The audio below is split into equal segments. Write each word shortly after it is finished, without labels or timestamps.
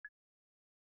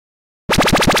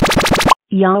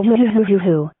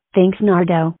Yahoo! Thanks,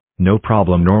 Nardo. No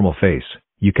problem, normal face.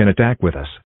 You can attack with us.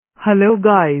 Hello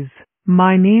guys,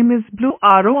 my name is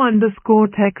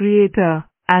Blue_Tech Creator,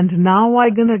 and now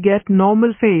I gonna get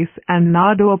normal face and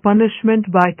Nardo a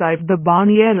punishment by type the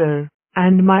Barney error,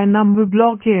 and my number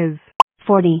block is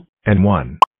 40. And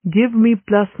 1. Give me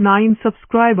 +9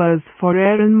 subscribers for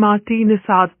Aaron Martinez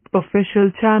Art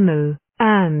official channel,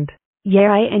 and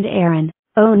Yeri and Aaron.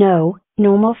 Oh no,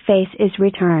 normal face is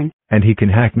return. And he can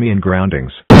hack me in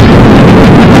groundings.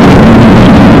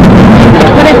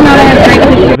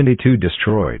 72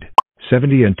 destroyed.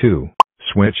 70 and 2.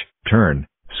 Switch, turn,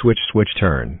 switch,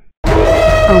 turn.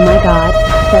 Oh my god,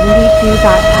 72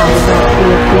 got power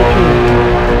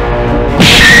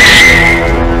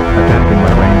Attacking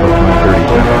my rainbow time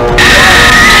 37.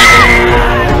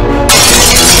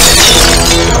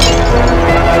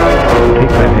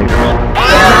 Take that, haters.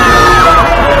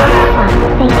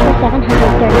 Thanks for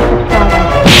 730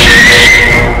 subscribers.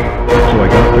 So I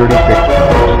got 36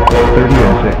 pounds, 30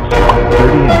 and 6,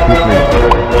 30 and 2 3.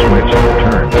 Switch,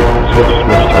 turn, switch,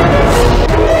 turn.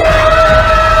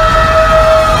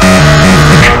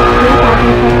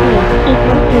 3,030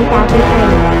 equals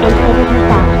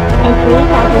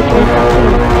 3,003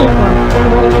 equals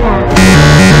what is that?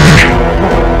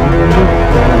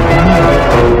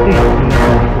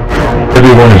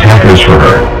 Everyone is hackers for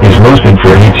her. Is mostly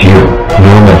for hates you.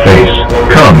 Normal face.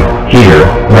 Come, here,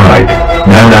 right.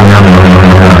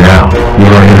 Now. You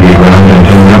are in the ground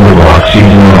until number block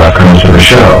season 1 comes to the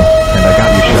show. And I got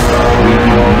you shut.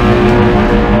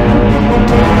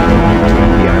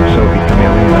 Yeah, I'm so become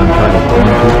alien untitled 1,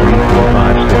 2, 3, 4,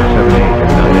 5, 6, 7, 8,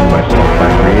 and 9 in myself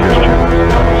by creators channels.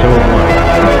 So what?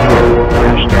 It's here.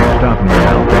 Hashtag stop me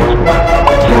now, thanks for 2011.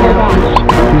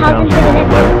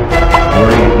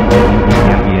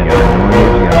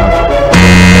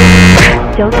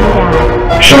 Don't do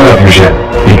that. Shut up your shit,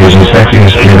 because you're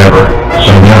sexiest kid ever.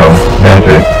 So no, that's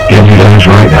it. Get you done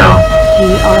right now.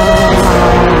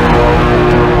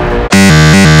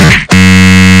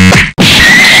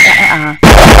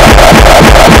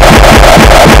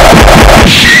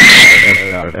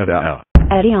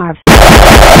 Eddie Arv.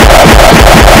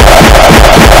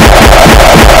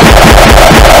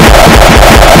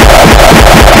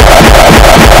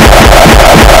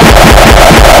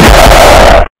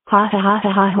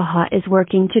 Ha is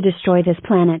working to destroy this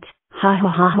planet. Ha.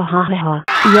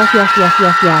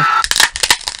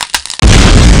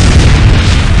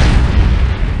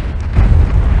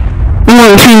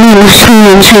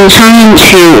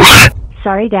 Yes.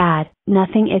 Sorry, Dad.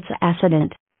 Nothing, it's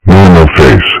accident. Normal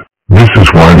face. This is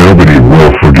why nobody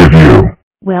will forgive you.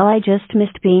 Well, I just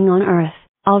missed being on Earth.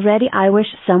 Already I wish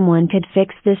someone could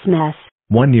fix this mess.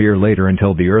 1 year later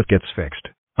until the Earth gets fixed.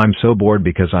 I'm so bored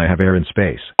because I have air in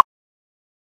space.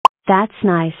 That's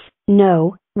nice.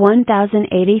 No,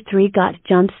 1083 got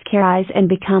jump scare eyes and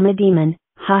become a demon.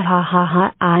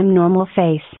 Ha, I'm normal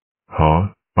face. Huh?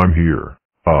 I'm here.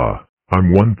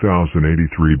 I'm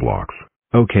 1083 blocks.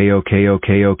 Okay,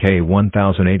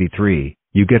 1083.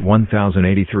 You get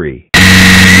 1083.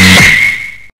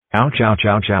 Ouch, ouch.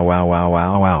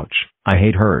 I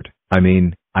hate hurt. I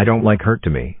mean, I don't like hurt to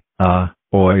me. Oh,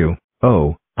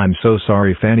 I'm so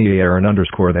sorry, Fanny Aaron _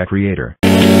 that creator.